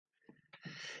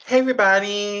Hey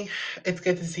everybody, it's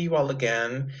good to see you all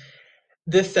again.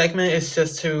 This segment is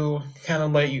just to kind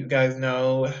of let you guys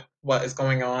know what is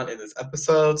going on in this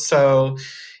episode. So,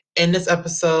 in this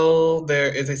episode,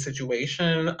 there is a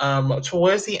situation.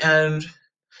 Towards the end,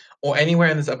 or anywhere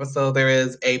in this episode, there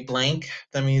is a blank.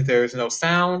 That means there's no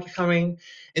sound coming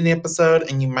in the episode,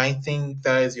 and you might think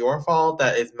that is your fault.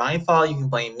 That is my fault. You can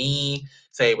blame me,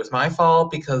 say it was my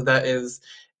fault, because that is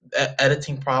an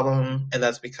editing problem, and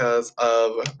that's because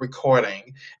of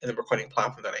recording and the recording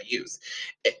platform that I use.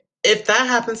 If that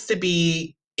happens to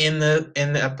be in the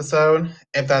episode,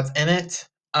 if that's in it,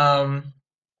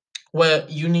 what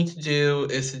you need to do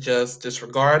is to just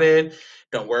disregard it.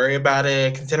 Don't worry about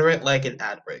it. Consider it like an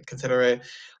ad break. Consider it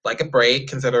like a break.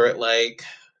 Consider it like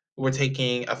we're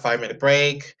taking a 5 minute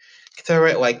break. Consider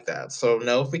it like that. So,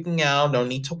 no freaking out. No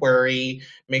need to worry.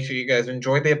 Make sure you guys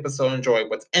enjoy the episode, enjoy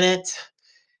what's in it,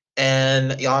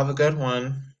 and y'all have a good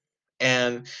one.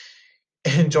 And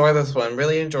enjoy this one.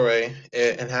 Really enjoy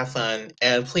it and have fun.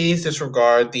 And please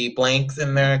disregard the blanks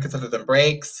in there. Consider them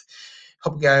breaks.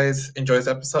 Hope you guys enjoy this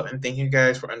episode and thank you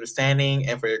guys for understanding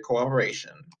and for your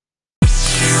cooperation.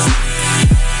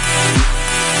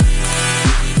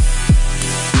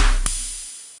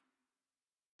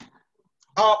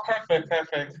 Oh, perfect,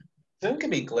 perfect. Zoom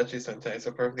can be glitchy sometimes,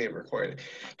 so perfectly recorded.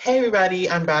 Hey everybody,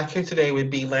 I'm back here today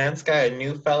with B Lansky, a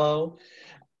new fellow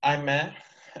I met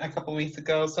a couple weeks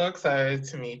ago. So excited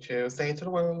to meet you. Say it to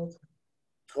the world.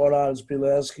 Going on? It's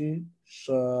Lansky. Just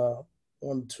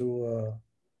want to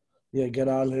get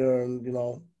on here and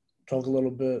talk a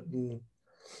little bit and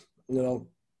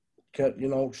get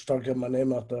start getting my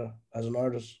name out there as an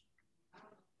artist.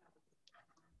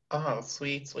 Oh,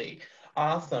 sweet, sweet.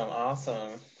 Awesome,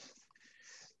 awesome.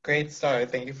 Great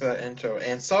start. Thank you for that intro.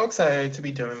 And so excited to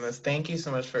be doing this. Thank you so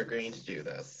much for agreeing to do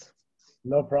this.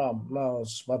 No problem. No,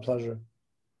 it's my pleasure.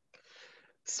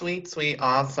 Sweet, sweet,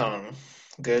 awesome.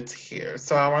 Good to hear.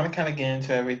 So I want to kind of get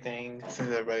into everything since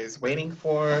everybody's waiting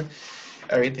for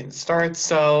everything to start.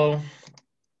 So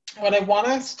what I want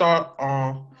to start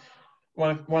on,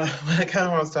 when I kind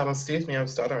of want to start, excuse me, I'm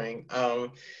stuttering,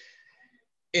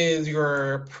 is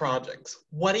your projects.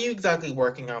 What are you exactly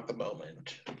working on at the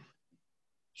moment?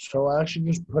 So I actually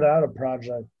just put out a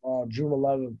project on June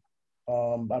 11th.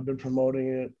 I've been promoting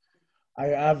it. I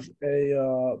have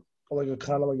a like a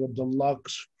kind of like a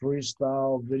deluxe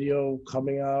freestyle video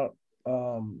coming out.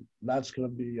 That's gonna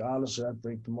be honestly, I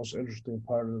think, the most interesting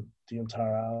part of the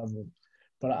entire album.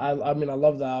 But I mean, I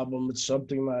love the album. It's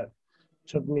something that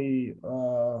took me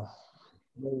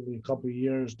maybe a couple of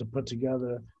years to put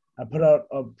together. I put out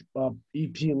a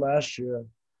EP last year,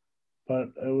 but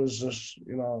it was just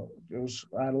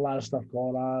I had a lot of stuff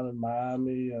going on in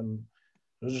Miami, and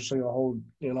it was just like a whole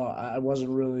I wasn't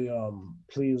really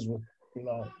pleased with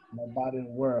my body of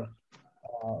work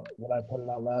when I put it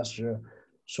out last year.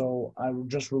 So I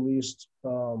just released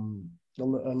an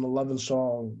 11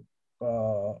 song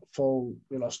full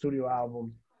studio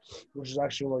album, which is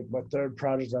actually like my third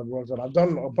project I've worked on. I've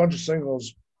done a bunch of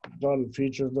singles, done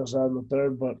features, this and the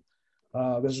third, but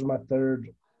this is my third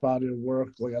body of work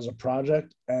like as a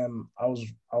project, and I was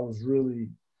really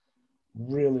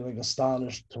like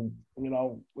astonished to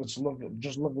let's look at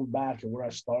just looking back at where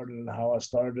I started and how I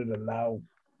started, and now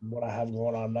what I have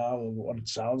going on now and what it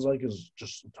sounds like is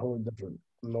just a totally different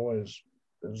noise.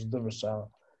 It's a different sound,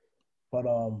 but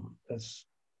it's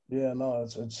yeah, no,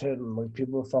 it's hitting. Like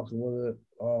people are fucking with it.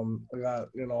 I got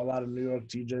a lot of New York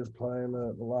DJs playing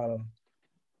it, a lot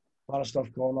of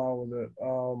stuff going on with it.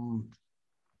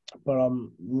 But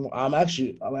I'm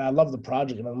actually, I mean, I love the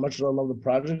project, and as much as I love the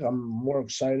project, I'm more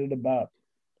excited about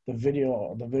the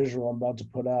visual I'm about to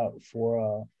put out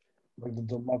for like the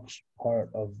deluxe part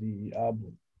of the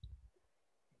album.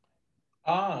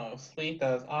 Oh, sweet,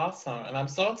 that's awesome. And I'm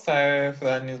so excited for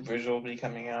that new visual be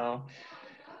coming out.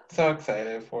 So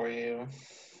excited for you.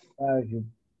 Thank you,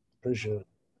 appreciate it.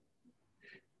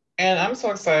 And I'm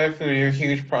so excited for your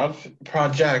huge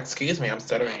project, excuse me, I'm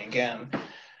stuttering again,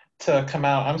 to come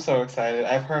out. I'm so excited.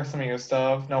 I've heard some of your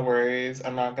stuff. No worries.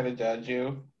 I'm not going to judge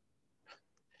you.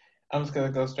 I'm just going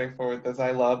to go straight forward with this.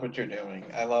 I love what you're doing.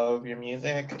 I love your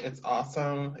music. It's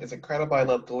awesome. It's incredible. I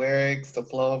love the lyrics, the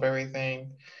flow of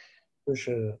everything.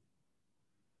 Appreciate it.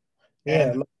 Yeah,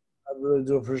 And no, I really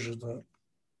do appreciate that.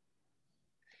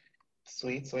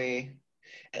 sweet, sweet.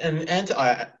 And to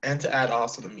add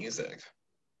also the music.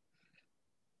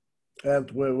 And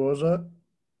wait, what was that?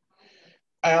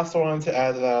 I also wanted to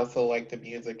add that I also like the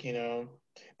music,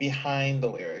 behind the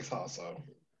lyrics also.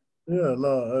 Yeah,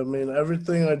 no, I mean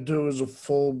everything I do is a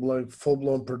full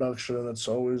blown production, and it's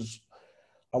always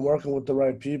I'm working with the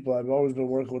right people. I've always been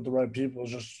working with the right people.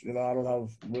 It's just, I don't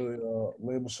have really a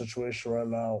label situation right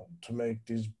now to make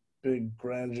these big,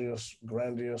 grandiose,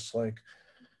 like,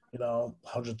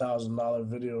 $100,000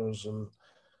 videos, and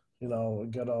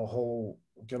get a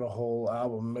whole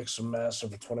album mix and master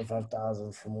for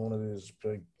 25,000 from one of these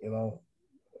big,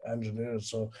 engineers.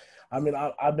 So, I mean,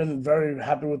 I've been very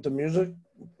happy with the music,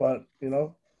 but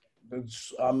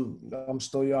I'm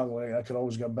still young. Like, I could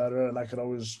always get better, and I could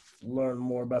always learn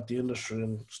more about the industry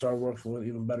and start working with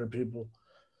even better people.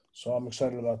 So I'm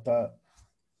excited about that.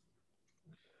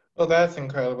 Well, that's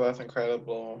incredible. That's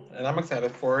incredible. And I'm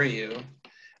excited for you.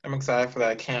 I'm excited for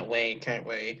that. Can't wait. Can't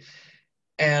wait.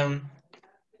 And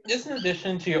just in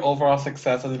addition to your overall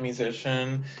success as a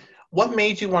musician, what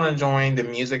made you want to join the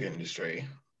music industry?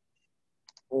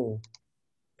 Oh,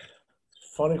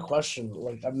 funny question.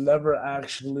 Like, I've never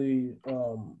actually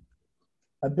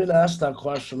I've been asked that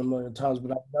question a million times,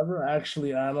 but I've never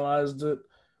actually analyzed it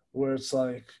where it's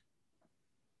like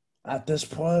at this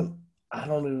point, I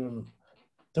don't even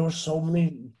there were so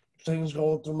many things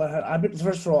going through my head.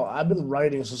 First of all, I've been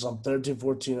writing since I'm 13,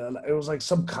 14, and it was like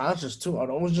subconscious too. I'd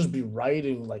always just be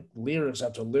writing like lyrics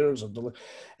after lyrics and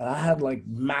I had like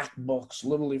MacBooks,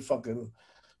 literally fucking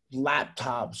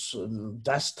laptops and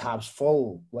desktops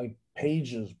full, like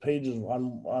pages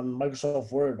on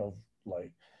Microsoft Word of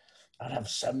like I'd have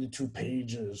 72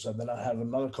 pages, and then I'd have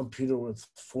another computer with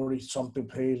 40 something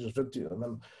pages, 50,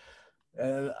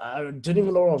 and I didn't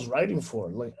even know what I was writing for.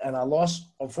 Like, and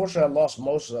unfortunately, I lost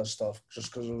most of that stuff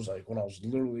just because it was like when I was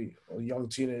literally a young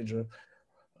teenager.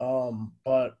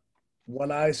 But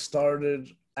when I started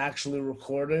actually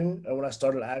recording and when I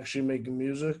started actually making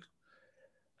music,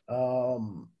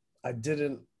 um, I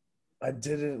didn't, I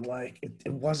didn't like it.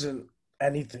 It wasn't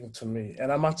anything to me,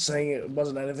 and I'm not saying it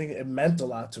wasn't anything. It meant a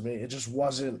lot to me. It just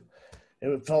wasn't.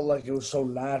 It felt like it was so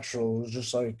natural. It was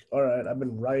just like, all right, I've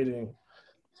been writing.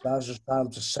 So now it's just time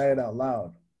to say it out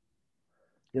loud.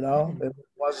 Mhm. It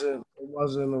wasn't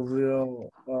a real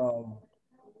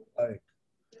like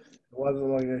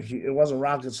it wasn't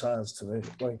rocket science to me.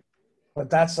 Like, but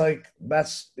that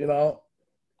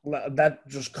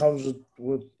just comes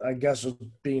with I guess with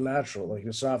being natural. Like,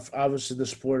 it's not obviously the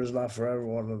sport is not for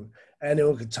everyone, and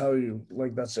anyone could tell you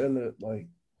like that's in it. Like,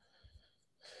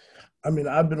 I mean,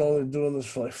 I've been only doing this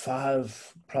for like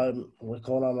probably like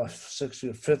going on my 6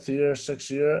 year, 5th year, 6th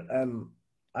year, and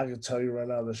I can tell you right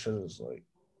now, this shit is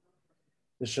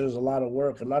a lot of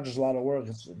work, and not just a lot of work.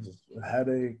 It's a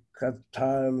headache at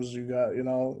times.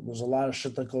 There's a lot of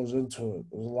shit that goes into it.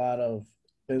 There's a lot of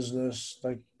business,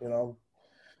 like,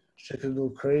 shit could go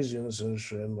crazy in this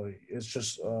industry, and like it's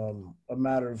just a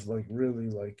matter of like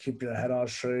really like keeping your head on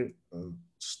straight and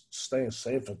staying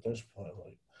safe at this point.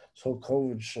 Like, so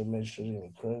COVID shit made shit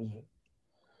even crazy.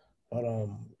 But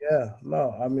yeah,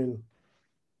 no, I mean,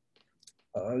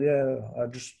 yeah, I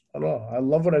don't know. I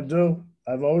love what I do.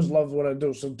 I've always loved what I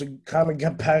do. So to kind of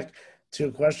get back to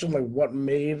your question, like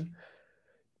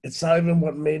it's not even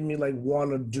what made me like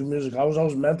want to do music. I was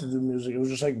always meant to do music. It was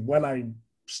just like when I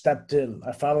stepped in,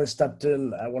 I finally stepped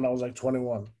in when I was like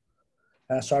 21.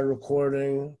 And I started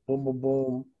recording, boom, boom,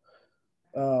 boom.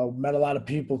 Met a lot of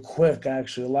people quick,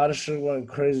 actually. A lot of shit went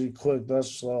crazy quick.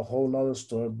 That's a whole nother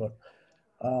story. But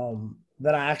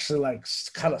then I actually like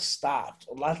kind of stopped.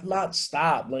 Not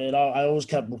stopped. Like, I always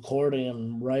kept recording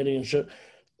and writing and shit.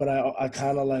 But I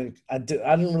kind of like I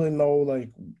didn't really know like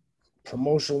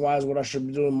promotion wise what I should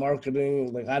be doing,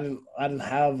 marketing. Like, I didn't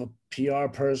have a PR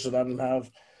person. I didn't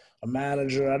have a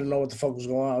manager. I didn't know what the fuck was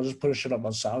going on. I was just putting shit up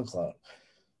on SoundCloud.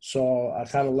 So I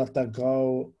kind of let that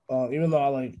go. Even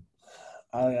though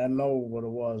I know what it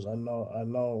was. I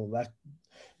know that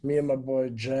me and my boy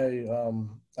Jay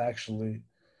actually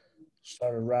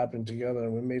started rapping together,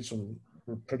 and we made some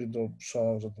pretty dope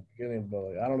songs at the beginning. But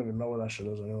like, I don't even know where that shit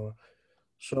is anymore.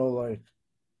 So like,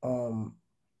 um,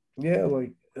 yeah,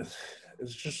 like it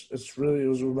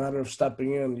was a matter of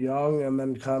stepping in young and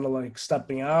then kind of like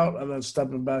stepping out and then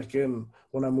stepping back in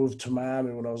when I moved to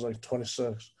Miami when I was like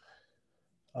 26.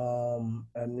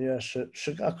 And yeah,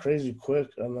 shit got crazy quick,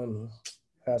 and then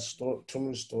had too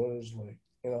many stories. Like,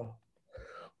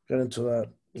 get into that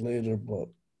later, but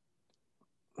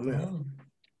yeah. Oh,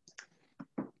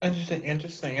 interesting,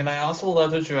 interesting. And I also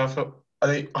love that you also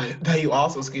that you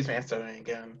also excuse me, I'm starting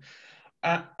again.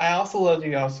 I also love that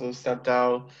you also stepped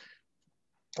out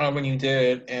when you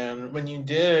did, and when you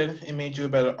did, it made you a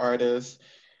better artist.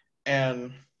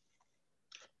 And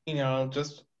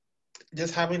just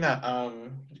having that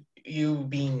you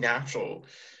being natural,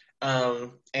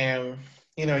 and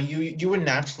you were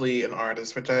naturally an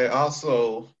artist, which I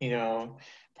also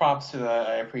props to that.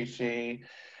 I appreciate.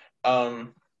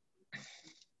 Um,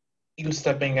 you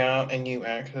stepping out and you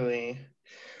actually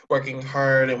working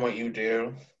hard in what you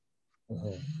do.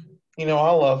 Mhm.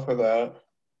 I love for that.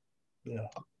 Yeah.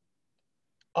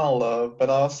 I love, but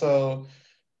also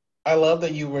I love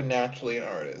that you were naturally an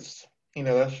artist.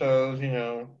 That shows. I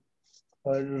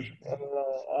don't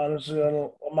know. Honestly,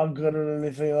 I'm not good at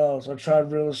anything else. I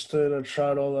tried real estate. I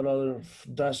tried all that other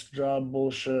desk job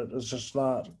bullshit. It's just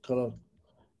not gonna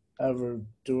ever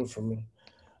do it for me.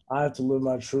 I have to live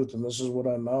my truth, and this is what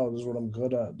I know. This is what I'm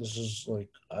good at. This is like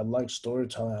I like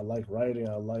storytelling. I like writing.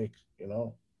 I like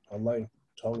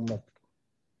talking about.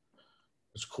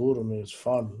 It's cool to me. It's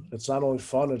fun. It's not only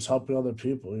fun. It's helping other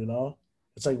people.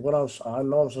 It's like what I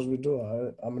know I'm supposed to be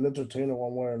doing. I'm an entertainer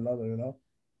one way or another.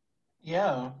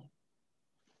 Yeah.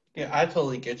 Yeah, I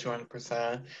totally get you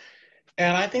 100%.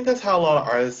 And I think that's how a lot of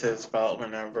artists felt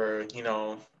whenever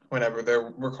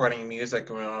they're recording music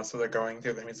and also they're going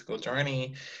through the musical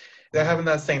journey. They're having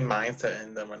that same mindset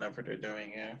in them whenever they're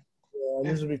doing it. Yeah, I Yeah.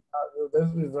 used to be. They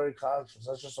used to be very conscious.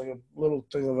 That's just like a little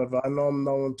thing of advice. I know I'm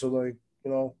no one to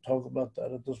talk about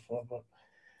that at this point, but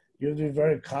you have to be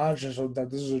very conscious of that.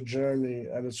 This is a journey,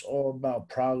 and it's all about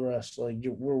progress. Like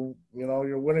you're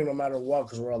winning no matter what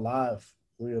because we're alive.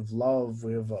 We have love.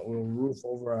 We have a roof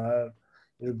over our head.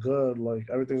 You're good. Like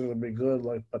everything's gonna be good.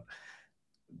 Like, but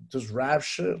this rap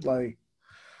shit, like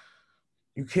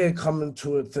you can't come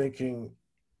into it thinking,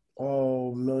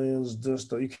 oh, millions, this,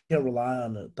 that. You can't rely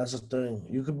on it. That's the thing.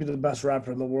 You could be the best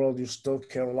rapper in the world, you still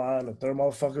can't rely on it. There are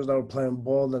motherfuckers that were playing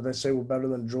ball that they say were better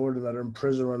than Jordan that are in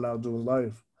prison right now doing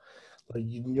life. Like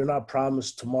you're not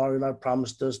promised tomorrow. You're not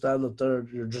promised this, that, and the third.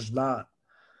 You're just not.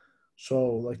 So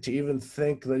like to even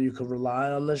think that you could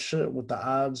rely on this shit with the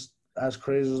odds as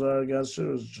crazy as they are against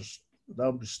you is just that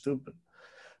would be stupid.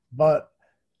 But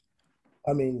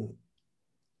I mean,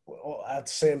 at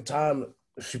the same time,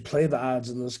 if you play the odds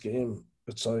in this game,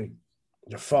 it's like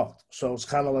you're fucked. So it's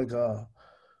kind of like a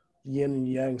yin and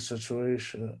yang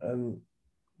situation, and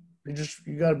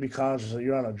you got to be conscious that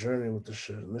you're on a journey with this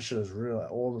shit, and this shit is real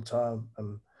all the time,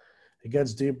 and it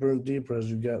gets deeper and deeper as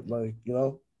you get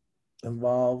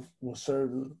involved with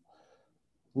certain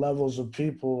levels of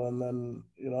people, and then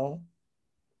you know,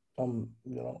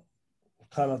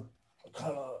 kind of,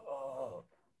 kind of.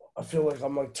 I feel like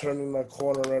I'm like turning that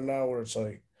corner right now where it's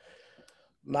like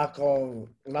not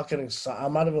getting signed.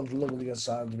 I'm not even looking to get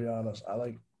signed to be honest.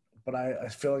 But I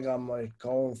feel like I'm like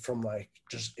going from like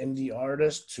just indie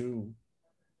artist to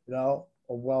a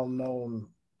well known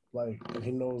like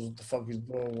he knows what the fuck he's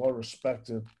doing, well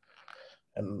respected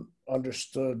and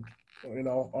understood,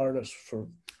 artist for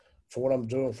what I'm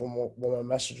doing, for what my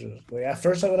message is. Like at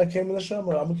first time when I came to the show, I'm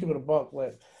gonna keep it a buck.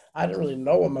 Like I didn't really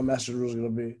know what my message was gonna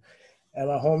be. And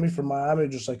my homie from Miami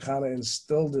just like kind of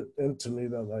instilled it into me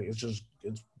that like it's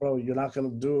bro, you're not gonna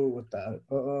do it with that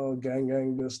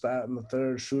gang this that and the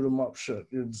third shoot 'em up shit.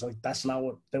 You're just like that's not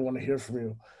what they want to hear from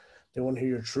you. They want to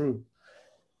hear your truth.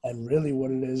 And really,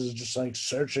 what it is just like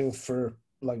searching for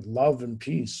like love and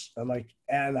peace.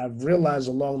 And I've realized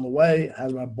along the way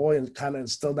as my boy kind of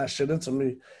instilled that shit into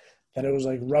me that it was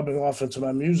like rubbing off into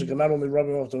my music, and not only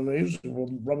rubbing off to my music, but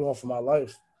rubbing off in my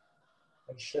life.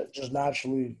 And shit just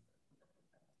naturally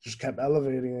just kept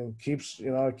elevating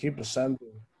and I keep ascending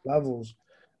levels.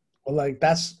 But like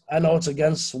I know it's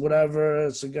against whatever,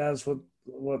 it's against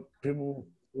what people,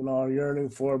 are yearning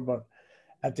for, but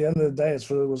at the end of the day, it's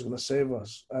really what's gonna save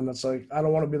us. And it's like I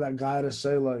don't want to be that guy to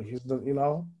say like he's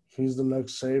the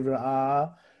next savior.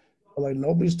 But like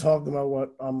nobody's talking about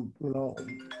what I'm gonna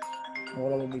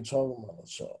be talking about.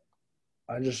 So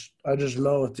I just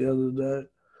know at the end of the day,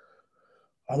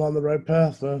 I'm on the right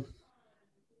path, man.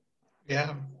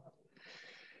 Yeah.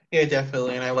 Yeah,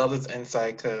 definitely. And I love this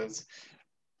insight because,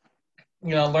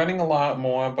 learning a lot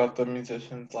more about the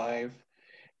musician's life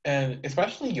and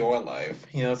especially your life,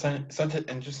 such an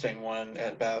interesting one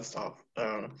at best.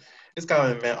 It's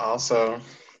gotta admit also.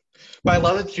 But I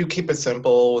love that you keep it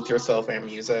simple with yourself and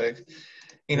music.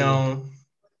 You Mm. know,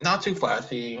 not too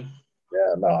flashy.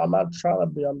 Yeah, no, I'm not trying to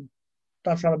be. I'm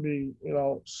not trying to be,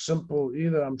 simple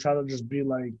either. I'm trying to just be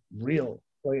like real.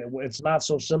 Like it's not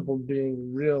so simple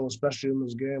being real, especially in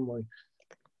this game. Like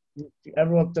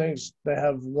everyone thinks they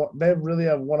really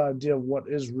have one idea of what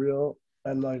is real,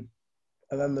 and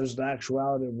then there's the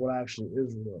actuality of what actually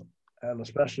is real. And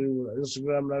especially with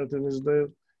Instagram and everything these days,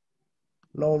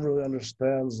 no one really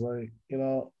understands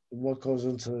what goes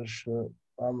into this shit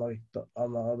on the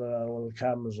other end when the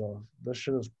camera's on. This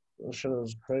shit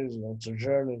is crazy. It's a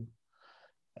journey,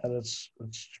 and it's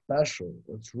special.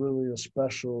 It's really a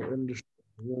special industry.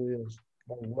 It really is.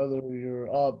 Like whether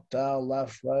you're up, down,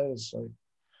 left, right, it's like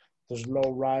there's no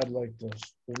ride like this.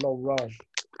 There's no rush.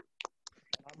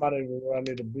 I'm not even where I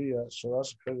need to be at. So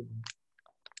that's crazy.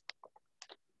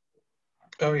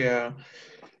 Oh yeah,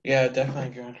 yeah,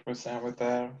 definitely agree 100% with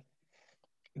that.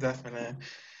 Definitely,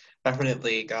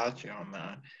 definitely got you on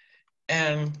that.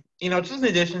 And just in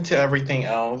addition to everything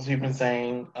else you've been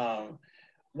saying,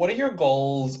 what are your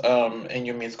goals in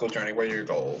your musical journey? What are your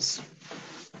goals?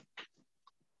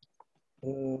 I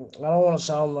don't want to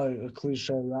sound like a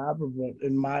cliche rapper, but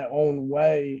in my own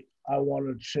way, I want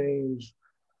to change.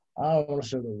 I don't want to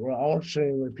say the world. I want to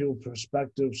change like people's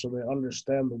perspective so they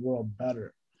understand the world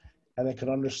better and they can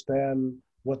understand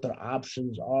what their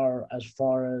options are as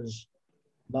far as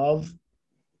love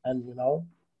and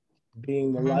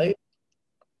being the Hmm. light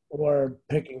or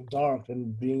picking dark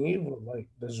and being evil. Like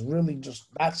there's really just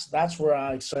that's where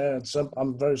I say it's simple.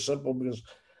 I'm very simple because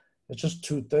it's just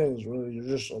two things really.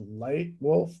 You're just a light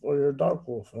wolf or you're a dark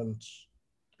wolf, and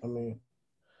I mean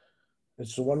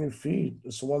it's the one you feed.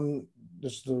 It's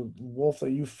the wolf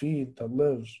that you feed that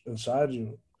lives inside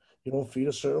you. You don't feed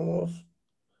a certain wolf,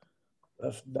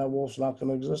 that wolf's not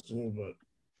gonna exist in you.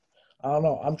 But I don't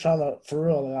know. I'm trying to, for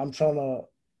real. Like, I'm trying to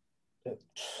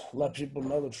let people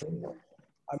know the truth.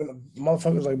 I mean,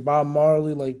 motherfuckers like Bob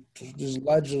Marley, like these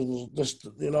legends. Just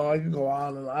I could go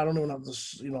on, and I don't even have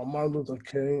to. Martin Luther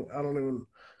King. I don't even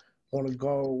want to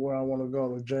go where I want to go.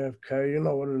 Like JFK. You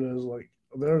know what it is. Like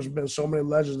there's been so many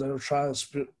legends that have try and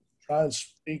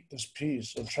speak this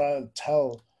peace and try and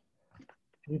tell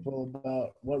people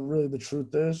about what really the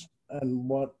truth is and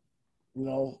what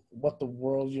the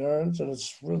world yearns, and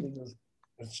it's really just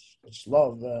it's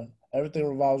love, man. Everything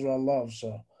revolves around love.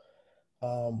 So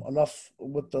enough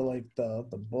with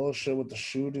the bullshit with the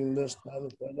shooting, this, that,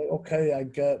 and that. Like, okay, I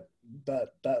get that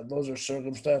those are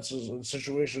circumstances and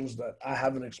situations that I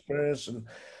haven't experienced, and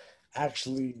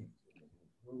actually,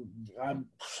 I'm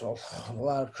so a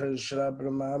lot of crazy shit happened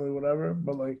in Miami, whatever.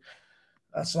 But like,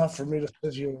 that's not for me to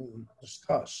sit here and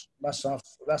discuss. That's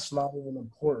not even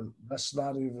important. That's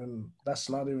not even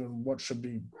what should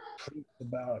be preached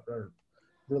about or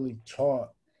really taught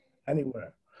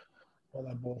anywhere. All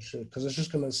that bullshit, because it's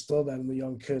just gonna instill that in the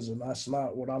young kids, and that's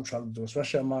not what I'm trying to do.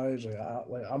 Especially at my age,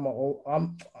 I'm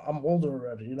older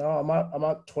already. I'm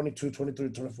not 22, 23,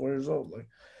 24 years old. Like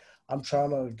I'm trying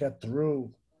to get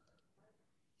through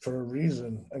for a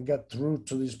reason and get through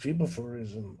to these people for a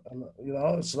reason. And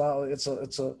it's not. It's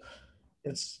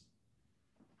it's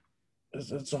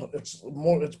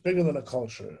bigger than a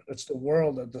culture. It's the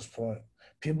world at this point.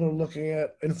 People are looking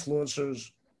at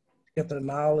influencers get their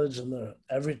knowledge and their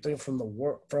everything from the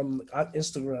work from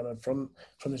Instagram and from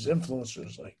these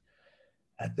influencers. Like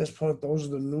at this point, those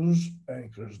are the news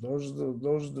anchors. Those are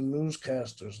the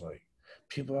newscasters. Like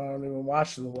people aren't even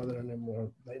watching the weather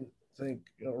anymore. They think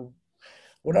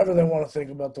whatever they want to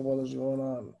think about the weather's going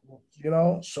on.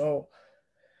 So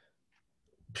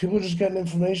people just getting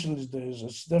information these days.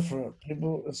 It's different.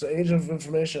 It's the age of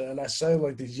information. And I say,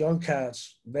 like, these young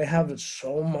cats, they have it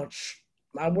so much.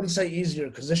 I wouldn't say easier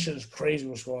because this shit is crazy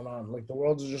what's going on. Like, the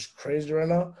world is just crazy right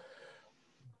now.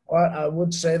 But I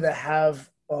would say they have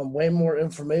way more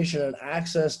information and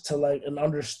access to, like, an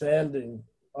understanding,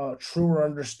 truer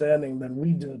understanding than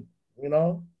we did, you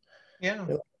know? Yeah,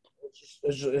 You know,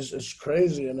 it's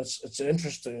crazy and it's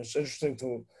interesting. It's interesting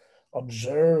to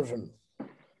observe and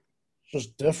it's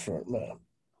just different, man.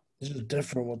 It's just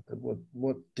different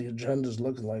what the agenda is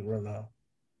looking like right now.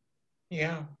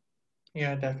 yeah,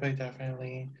 yeah, definitely,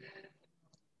 definitely.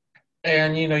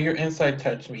 And your insight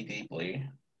touched me deeply.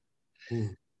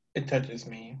 Mm. It touches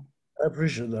me. I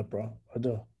appreciate that, bro. I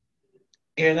do.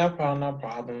 Yeah, no problem, no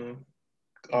problem.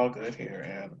 All good here.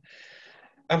 And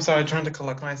I'm sorry, trying to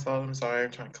collect myself. I'm sorry,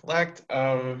 I'm trying to collect.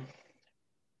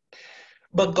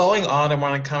 But going on, I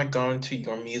want to kind of go into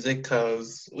your music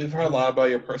because we've heard a lot about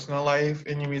your personal life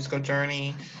and your musical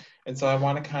journey. And so I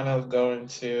want to kind of go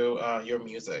into your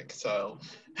music. So,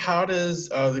 how does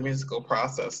the musical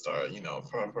process start?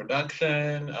 From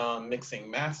production, mixing,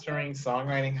 mastering,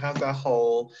 songwriting, how's that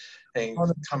whole thing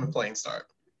Funny, come and play and start?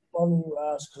 funny you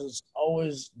ask because it's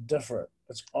always different.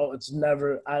 It's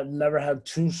never. I've never had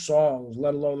two songs,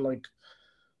 let alone like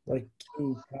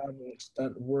two projects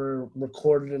that were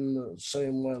recorded in the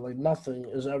same way. Like nothing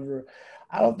is ever.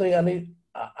 I don't think any.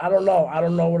 I don't know. I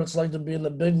don't know what it's like to be in the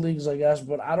big leagues, I guess,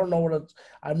 but I don't know what it's.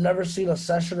 I've never seen a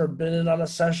session or been in on a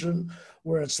session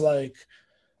where it's like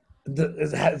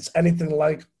it's anything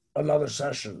like another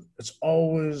session. It's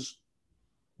always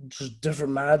just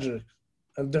different magic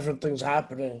and different things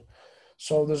happening.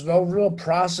 So there's no real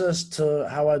process to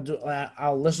how I do.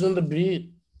 I'll listen to the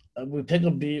beat. We pick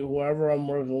a beat, whoever I'm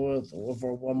working with, or if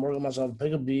I'm working myself,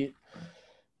 pick a beat,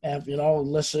 and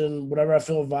listen. Whatever I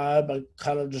feel vibe, I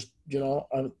kind of just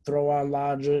I throw on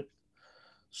Logic,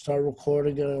 start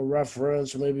recording, getting a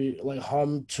reference, maybe like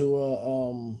hum to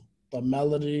a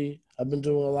melody. I've been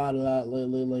doing a lot of that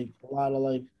lately, like a lot of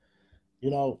like you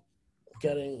know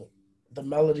getting the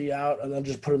melody out and then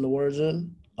just putting the words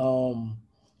in.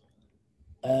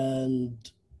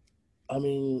 And I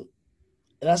mean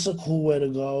that's a cool way to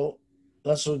go.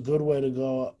 That's a good way to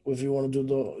go if you want to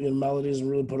do the melodies and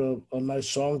really put a nice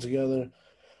song together.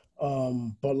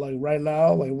 But like right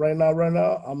now,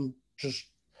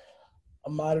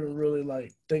 I'm not even really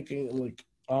like thinking like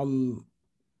on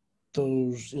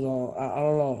those. I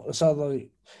don't know. It sounds like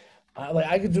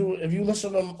I could do if you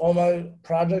listen to all my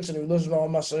projects and you listen to all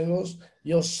my singles,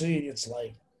 you'll see it's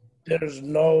like there's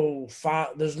no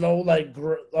like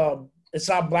it's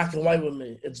not black and white with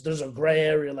me. There's a gray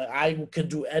area. Like I could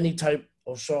do any type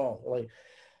of song. Like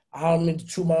I don't mean to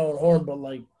toot my own horn, but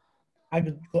like I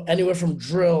could go anywhere from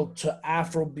drill to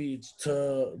Afro beats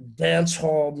to dance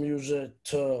hall music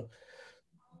to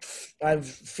I've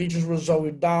features with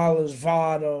Zoe Dollars,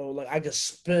 Vado. Like I could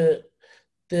spit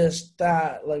this,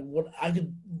 that. Like what I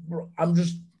could. I'm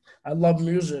just. I love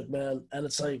music, man, and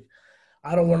it's like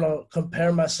I don't want to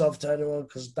compare myself to anyone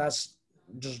because that's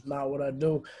just not what I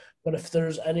do. But if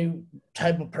there's any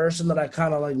type of person that I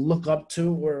kind of like look up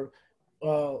to or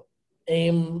uh,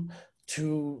 aim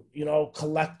to,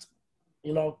 collect,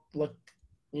 like,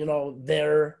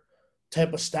 their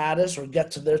type of status or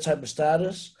get to their type of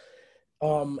status,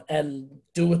 and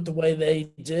do it the way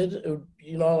they did,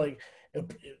 like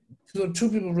two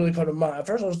people really come to mind. At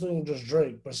first, I was thinking just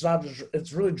Drake, but it's not just.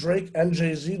 It's really Drake and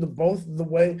Jay Z. The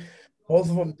way both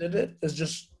of them did it is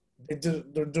just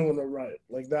they're doing it right.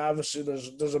 Like obviously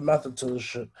there's a method to this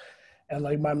shit, and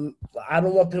like I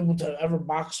don't want people to ever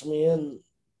box me in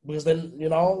because then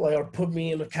like or put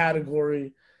me in a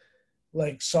category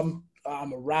like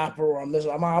I'm a rapper or I'm just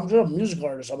a music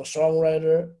artist. I'm a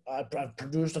songwriter. I've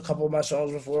produced a couple of my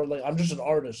songs before. Like I'm just an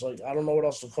artist. Like I don't know what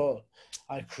else to call it.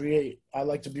 I create. I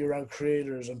like to be around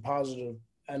creators and positive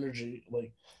energy.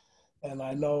 Like, and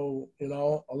I know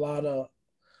a lot of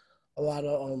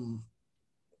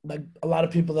like a lot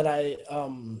of people that I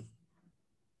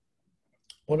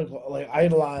like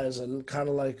idolize and kind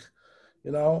of like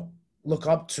you know look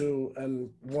up to and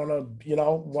want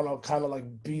to kind of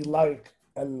like be like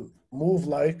and move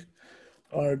like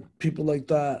are people like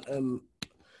that. And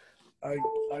I,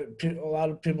 a lot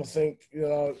of people think,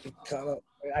 kind of,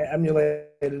 I emulated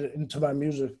it into my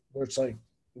music where it's like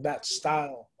that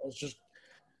style. It's just,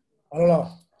 I don't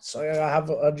know. So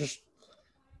I just,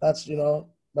 that's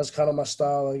kind of my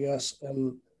style, I guess.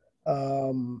 And,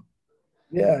 um,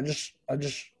 yeah,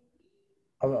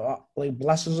 like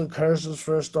blessings and curses.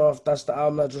 First off, that's the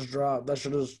album that just dropped. That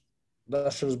shit is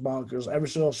bonkers. Every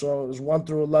single song is 1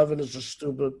 through 11 is just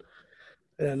stupid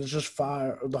and it's just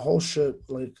fire. The whole shit,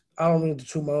 like I don't mean to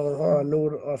toot my own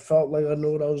horn. I felt like I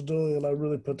knew what I was doing, and I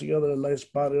really put together a nice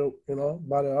body of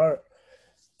art.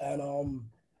 And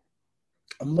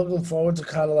I'm looking forward to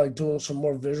kind of like doing some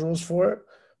more visuals for it.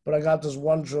 But I got this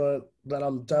one joint that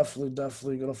I'm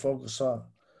definitely gonna focus on.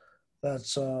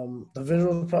 That's the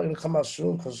visuals probably gonna come out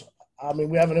soon because I mean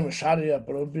we haven't even shot it yet,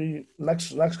 but it'll be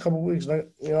next couple of weeks.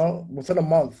 Within a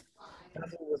month,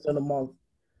 definitely within a month.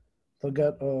 They'll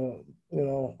get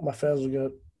my fans will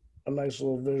get a nice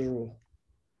little visual,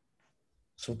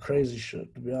 some crazy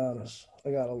shit. To be honest,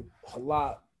 I got a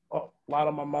lot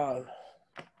on my mind.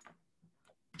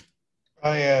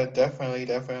 Oh yeah,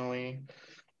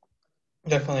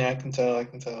 definitely. I can tell. I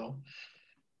can tell.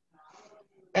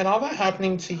 And all that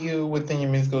happening to you within your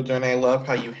musical journey, I love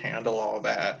how you handle all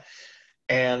that.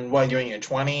 And while you're in your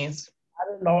 20s,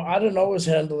 I didn't always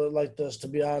handle it like this. To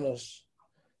be honest,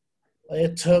 like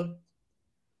it took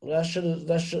that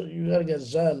shit. You gotta get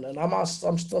zen, and I'm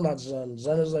still not zen.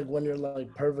 Zen is like when you're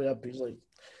like perfect at peace. Like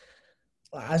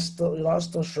I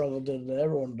still struggle day to day.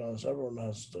 Everyone does. Everyone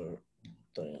has their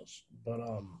things. But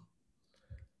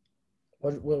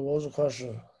what was the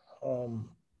question? Um,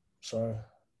 sorry.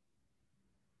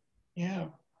 yeah,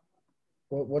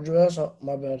 What'd you ask? Oh,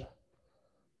 my bad.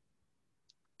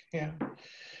 yeah.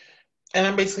 And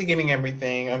I'm basically getting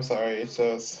everything. I'm sorry. It's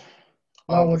just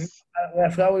No, all this. I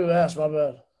forgot what you asked. My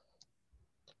bad.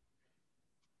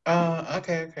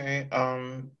 Okay, okay.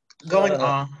 Going Yeah.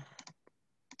 on.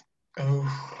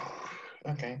 Oh,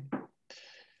 okay.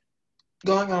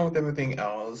 Going on with everything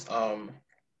else. Oh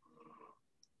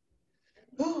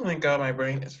my God, my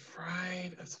brain is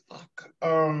fried as fuck.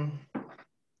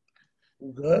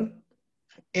 You good?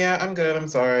 Yeah, I'm good. I'm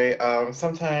sorry.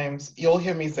 Sometimes you'll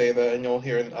hear me say that, and you'll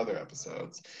hear it in other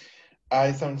episodes.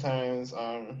 I sometimes,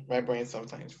 my brain's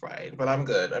sometimes fried, but I'm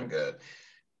good. I'm good.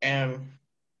 And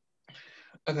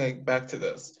okay, back to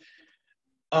this.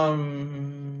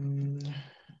 Um,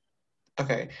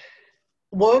 okay.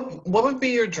 What would be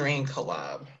your dream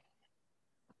collab?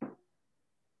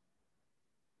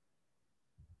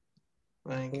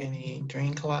 Like any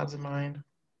dream collabs in mind?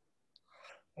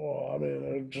 Well, I mean,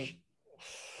 it just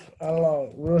I don't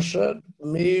know. Real shit.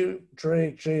 Me,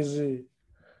 Drake, Jay Z.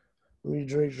 Me,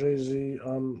 Drake, Jay Z.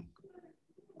 On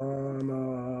on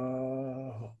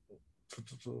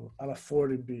a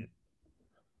 40 beat.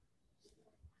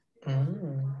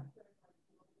 Mm.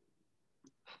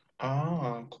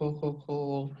 Oh, cool, cool,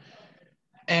 cool.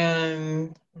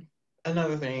 And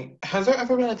another thing, has there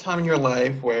ever been a time in your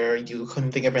life where you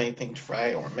couldn't think of anything to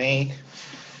write or make?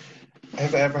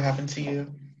 Has that ever happened to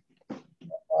you?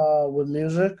 With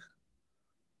music,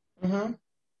 Mm-hmm.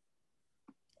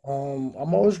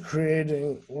 I'm always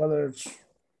creating. Whether it's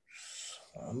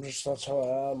I'm just that's how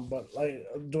I am. But like,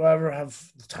 do I ever have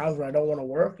times where I don't want to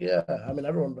work? Yeah, I mean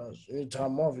everyone does. You need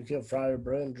time off. You can't fry your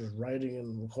brain just writing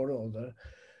and recording all day.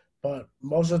 But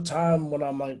most of the time, when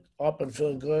I'm like up and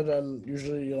feeling good, and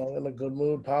usually in a good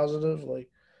mood, positive, like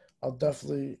I'll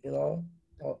definitely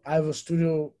I have a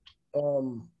studio,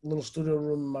 little studio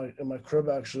room in my crib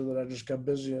actually that I just got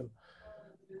busy in.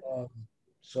 Um,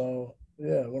 so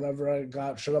yeah, whenever I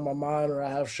got shit on my mind or I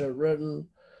have shit written,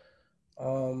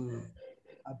 um,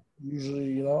 I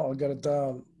usually I'll get it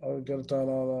down. I'll get it down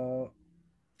on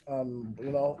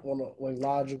like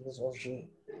Logic or some shit.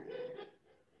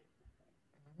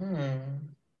 Hmm.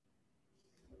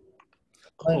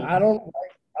 Like Cool. I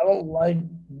don't like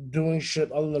doing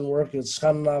shit other than work. It's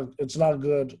kind of not. It's not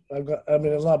good. I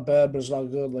mean, it's not bad, but it's not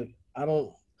good. Like I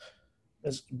don't.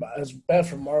 It's bad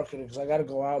for marketing because I got to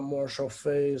go out more, show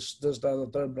face, this, that, and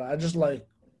the third. But I just like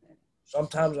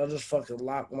sometimes I just fucking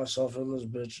lock myself in this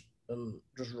bitch and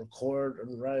just record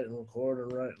and write and record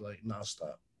and write like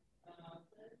nonstop.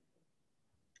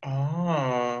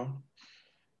 Oh,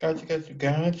 got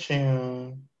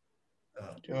you.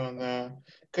 Yeah. Doing that.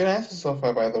 Good answer so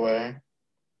far, by the way.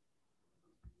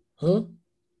 Huh?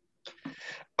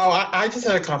 Oh, I just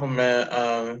had a compliment.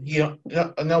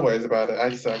 No worries about it. I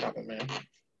just had a compliment.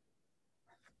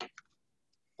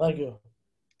 Thank you.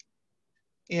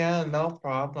 Yeah, no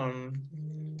problem.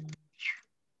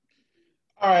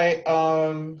 All right.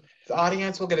 The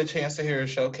audience will get a chance to hear a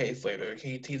showcase later.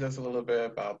 Can you tease us a little bit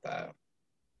about that?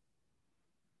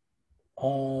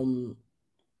 Um.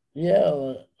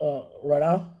 Yeah. Right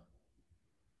now.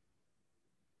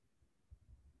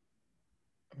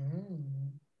 Mm.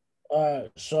 All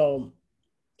right. So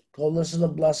go listen to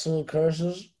Blessing and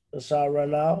Curses. It's out right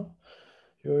now.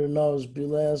 You already know it's B.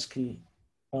 Lansky.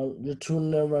 You're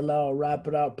tuning in right now. Wrap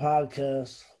It Out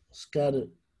podcast. Let's get it.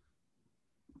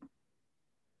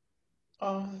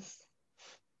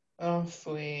 Oh,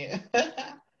 sweet.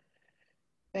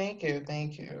 Thank you,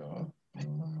 thank you.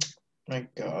 My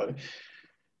God.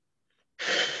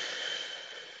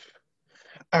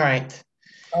 All right.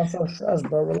 I'm so stressed,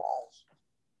 bro. Relax.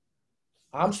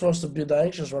 I'm supposed to be the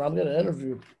anxious when I'm getting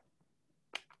interviewed.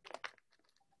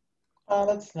 Oh,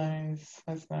 that's nice.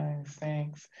 That's nice.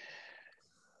 Thanks.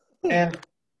 And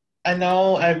I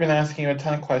know I've been asking you a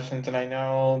ton of questions, and I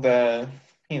know that,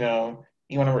 you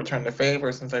want to return the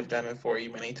favor since I've done it for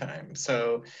you many times.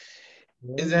 So,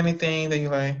 is Mhm. there anything that you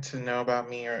like to know about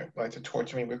me or like to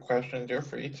torture me with questions? You're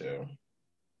free to.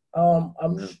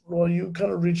 I'm just well, you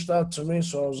kind of reached out to me,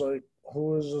 so I was like,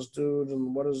 "Who is this dude,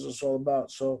 and what is this all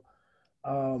about?" So,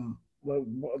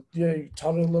 yeah,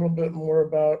 tell me a little bit more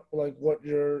about like what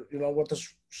what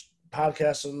this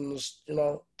podcast and this,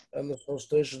 and this whole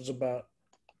station's about.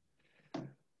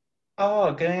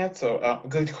 Oh, good answer.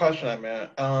 Good question, I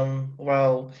meant.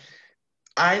 Well,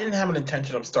 I didn't have an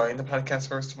intention of starting the podcast,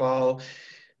 first of all.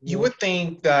 You Mhm. would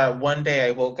think that one day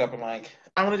I woke up and like,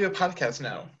 I want to do a podcast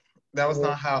now. That was Mhm.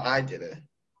 not how I did it.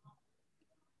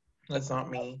 That's not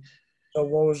me. So,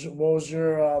 what was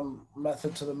your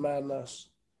method to the madness?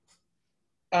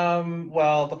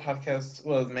 Well, the podcast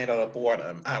was made out of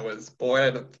boredom. I was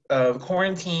bored of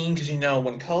quarantine because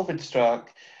when COVID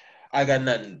struck, I got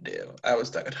nothing to do. I was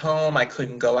stuck at home. I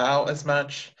couldn't go out as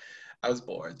much. I was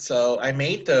bored. So I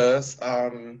made this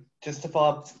just to fill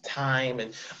up time.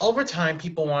 And over time,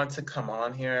 people wanted to come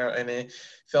on here, and it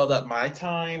filled up my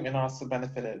time and also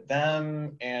benefited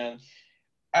them. And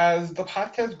as the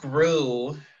podcast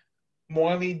grew,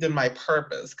 more than my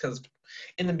purpose, because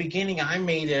in the beginning, I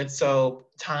made it so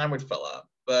time would fill up.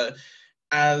 But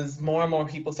as more and more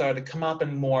people started to come up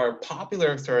and more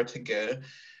popular started to get,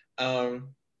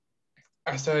 um,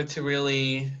 I started to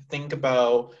really think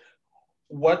about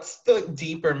what's the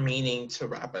deeper meaning to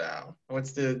Wrap It Out?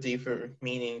 What's the deeper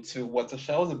meaning to what the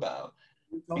show's about?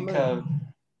 You tell me. Because,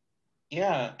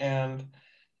 yeah, and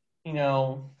you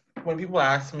know, when people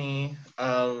ask me,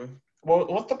 well,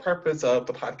 what's the purpose of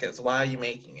the podcast? Why are you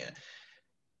making it?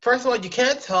 First of all, you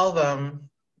can't tell them.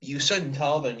 You shouldn't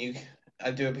tell them. I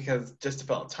do it because just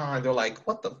about time. They're like,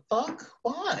 "What the fuck?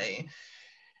 Why?"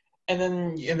 And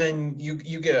then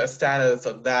you get a status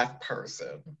of that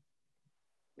person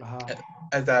Uh-huh.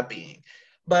 as that being.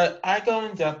 But I go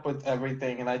in depth with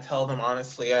everything, and I tell them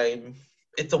honestly,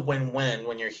 it's a win-win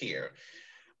when you're here.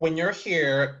 When you're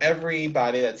here,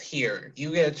 everybody that's here,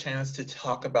 you get a chance to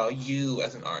talk about you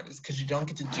as an artist because you don't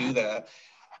get to do that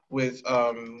with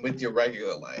your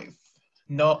regular life.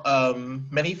 No,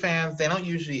 many fans they don't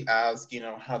usually ask,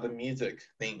 how the music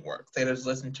thing works. They just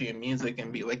listen to your music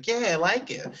and be like, yeah, I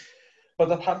like it. But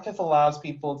the podcast allows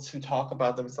people to talk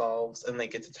about themselves and they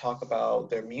get to talk about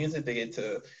their music. They get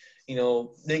to,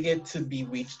 they get to be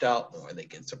reached out more. They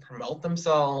get to promote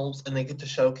themselves and they get to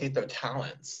showcase their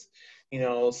talents.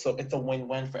 So it's a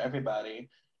win-win for everybody,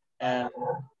 and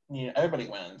everybody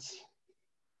wins.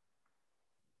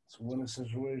 It's a winning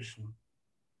situation.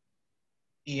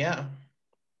 Yeah,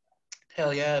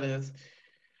 hell yeah, it is.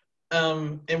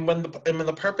 And when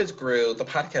the purpose grew, the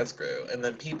podcast grew, and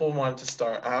then people wanted to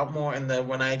start out more. And then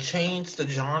when I changed the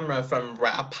genre from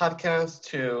rap podcast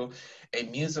to a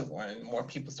music one, more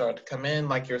people started to come in,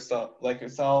 like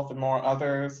yourself, and more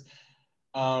others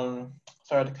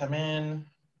started to come in.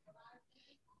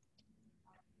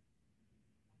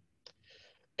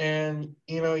 And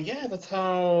yeah, that's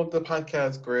how the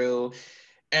podcast grew.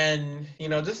 And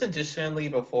just additionally,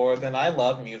 before then, I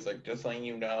love music. Just letting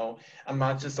you know, I'm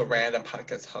not just a random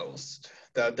podcast host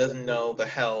that doesn't know the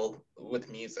hell with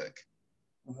music.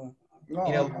 Mhm.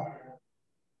 No,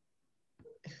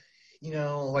 You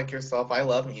know, like yourself, I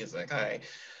love music.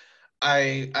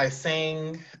 I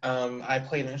sing, I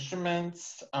played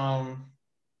instruments,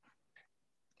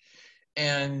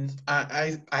 and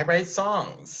I write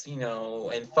songs,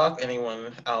 and fuck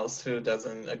anyone else who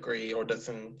doesn't agree or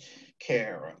doesn't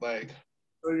care. Like,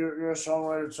 so you're a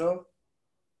songwriter too?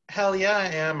 hell yeah, I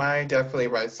am. I definitely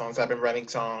write songs. I've been writing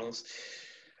songs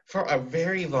for a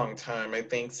very long time. I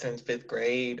think since fifth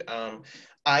grade. I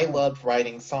Oh, loved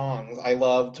writing songs. I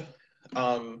loved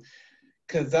um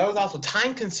because that was also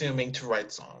time consuming to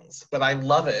write songs, but I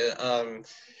love it.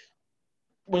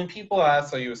 When people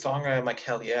ask, "Are you a songwriter?" I'm like,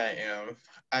 "Hell yeah, I am."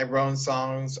 I wrote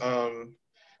songs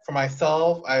for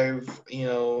myself. I've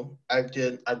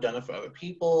done it for other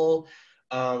people.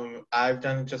 I've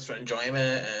done it just for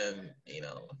enjoyment and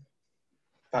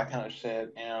that kind of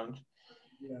shit. And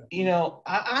yeah.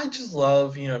 I just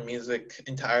love music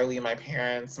entirely. My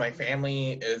parents, my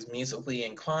family is musically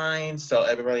inclined, so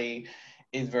everybody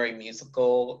is very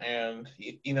musical, and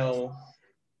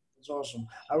It's awesome.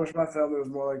 I wish my family was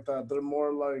more like that. They're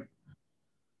more like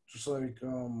just like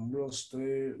real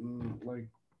estate and like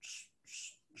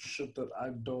shit that I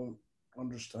don't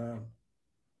understand.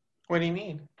 what do you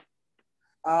mean?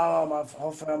 My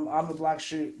whole fam, I'm the black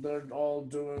sheep. They're all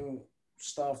doing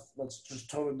stuff that's just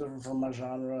totally different from my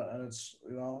genre, and it's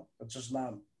just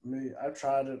not me. I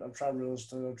tried it. I've tried real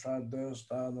estate. I've tried this,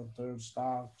 that, and the third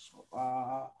stocks.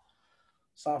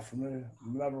 It's not for me. It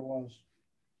never was.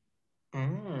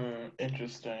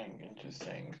 Interesting,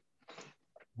 interesting,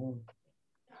 Hmm.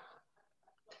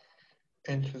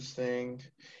 interesting.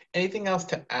 Anything else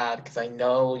to add? Because I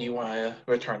know you want to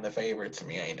return the favor to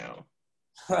me. I know.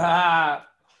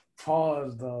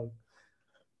 Pause, dog.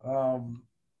 Um,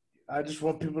 I just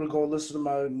want people to go listen to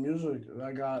my music.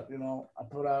 I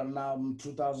put out an album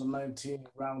 2019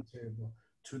 Roundtable,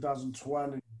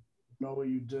 2020 Know What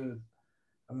You Did.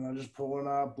 And I just put one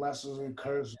out, Blessings and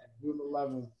Curses, June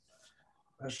 11th.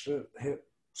 That shit hit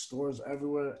stores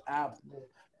everywhere, Apple,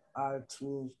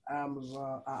 iTunes,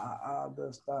 Amazon,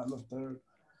 this, that, and the third.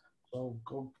 So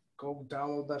go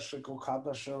download that shit, go cop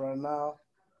that shit right now.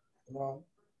 You know,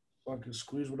 so I can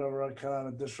squeeze whatever I can out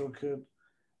of DistroKid.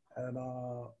 And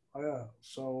oh yeah,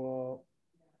 so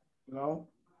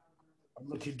I'm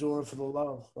gonna keep doing it for the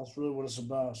love. That's really what it's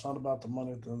about. It's not about the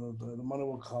money. The money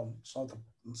will come. It's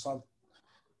not.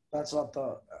 That's not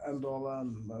the end all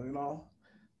end.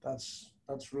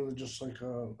 That's really just like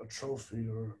a trophy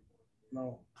or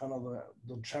kind of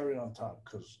the cherry on top.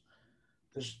 Because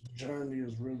this journey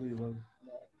is really like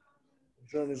the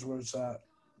journey is where it's at.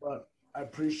 But I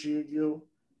appreciate you.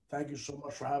 Thank you so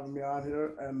much for having me on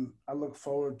here, and I look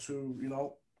forward to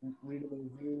reading the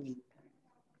reviews,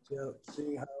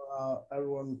 seeing how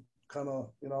everyone kind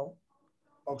of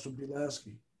talks with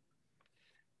Lansky.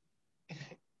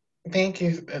 Thank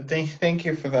you, thank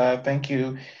you for that. Thank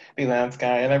you, the Lansky.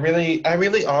 And I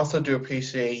really also do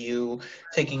appreciate you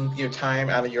taking your time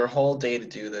out of your whole day to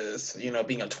do this. You know,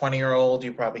 being a 20-year-old,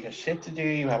 you probably have shit to do,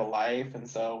 you have a life, and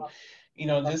so,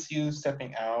 just you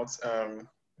stepping out,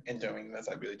 and doing this,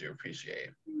 I really do appreciate.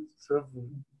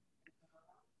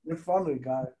 You're funny,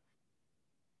 guy.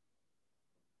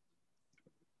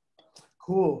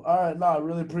 Cool. All right. No, I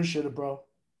really appreciate it, bro.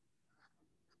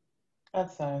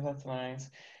 That's nice. That's nice.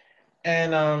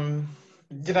 And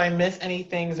did I miss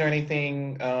anything? Is there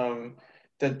anything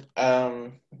that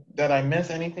that I miss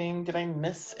anything? Did I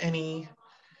miss anything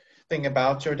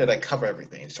about you, or did I cover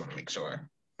everything? Just want to make sure.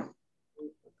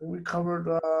 We covered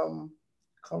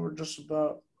just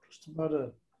about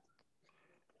it.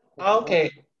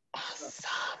 Okay. Awesome.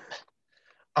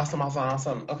 Awesome, awesome,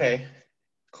 awesome. Okay,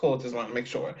 cool. Just want to make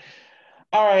sure.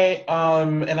 All right.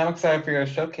 And I'm excited for your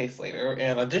showcase later.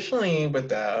 And additionally, with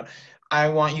that, I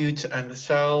want you to end the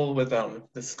show with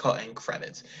this is called end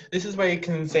credits. This is where you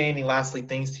can say any lastly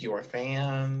things to your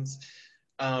fans.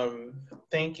 Um,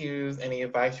 Thank yous, any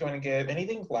advice you want to give,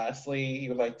 anything lastly you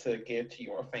would like to give to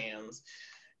your fans,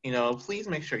 please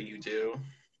make sure you do,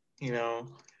 you know.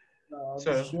 No,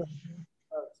 So yeah,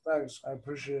 thanks. I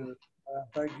appreciate it.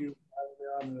 Thank you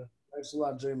for having me on here. Thanks a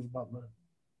lot, James Butler.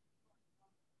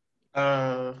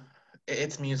 uh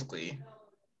it's musically.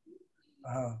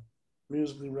 Uh,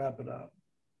 Musically wrap it up.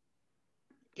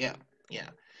 Yeah, yeah.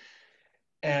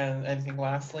 And anything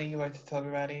lastly you'd like to tell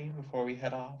everybody before we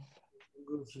head off?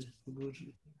 Gucci,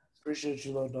 Gucci. Appreciate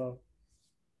you, little dog.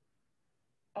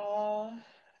 Oh,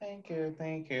 thank you,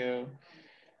 thank you.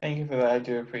 Thank you for that. I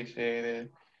do appreciate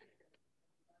it.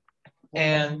 Look forward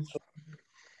And to,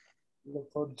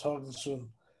 look forward to talking soon.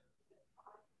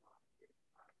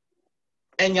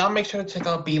 and y'all make sure to check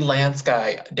out B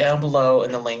Lansky down below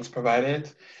in the links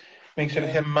provided. Make sure to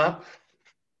Yeah, hit him up.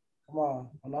 come on.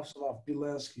 Enough's enough. Be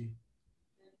Lansky.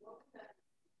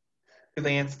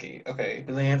 Lansky. Okay,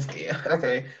 Lansky.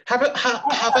 Okay. Have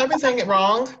I been saying it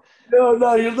wrong? No,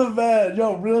 no, you're the man.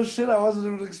 Yo, real shit. I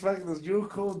wasn't even expecting this. You're a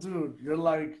cool dude. You're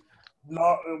like,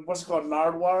 what's it called,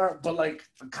 Nardwar, but like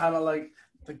kind of like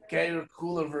the gayer,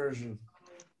 cooler version.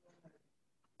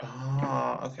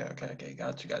 Oh, okay, okay, okay.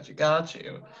 Got you, got you, got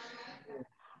you.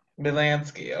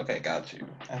 Bilansky. Okay, got you.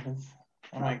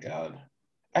 Oh my God.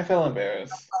 I feel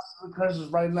embarrassed. The curses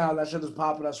right now. That shit is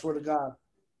popping. I swear to God.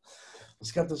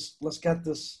 Let's get this. Let's get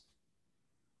this.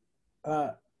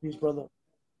 Peace, brother.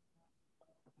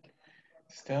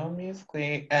 Still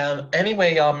musically. And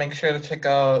anyway, y'all make sure to check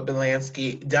out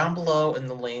Bilansky down below in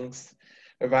the links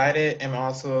provided, and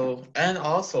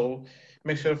also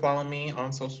make sure to follow me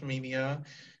on social media.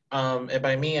 And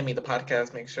by me, I mean the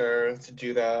podcast. Make sure to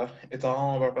do that. It's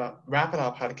all about Wrap It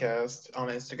Up Podcast on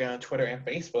Instagram, Twitter, and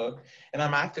Facebook. And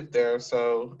I'm active there,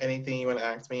 so anything you want to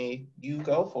ask me, you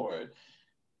go for it.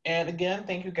 And again,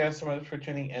 thank you guys so much for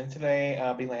tuning in today.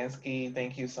 Belansky,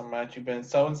 thank you so much. You've been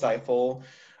so insightful.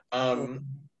 You're Um,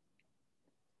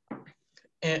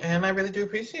 and I really do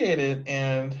appreciate it.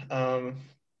 And, the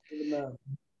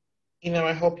man.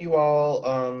 I hope you all,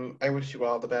 I wish you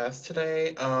all the best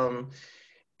today.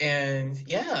 And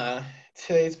yeah,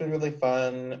 today's been really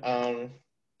fun. And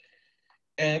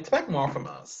expect more from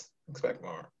us. Expect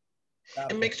more.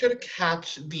 And make Definitely. sure to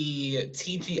catch the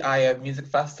TGIF Music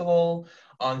Festival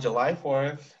on July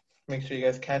 4th. Make sure you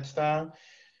guys catch that.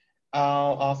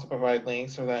 I'll also provide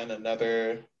links for that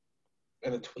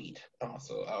in a tweet.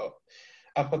 Also,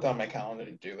 I'll put that on my calendar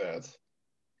to do that.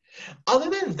 Other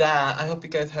than that, I hope you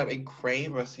guys have a great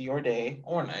rest of your day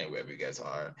or night, wherever you guys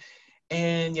are.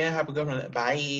 And yeah, have a good one. Bye.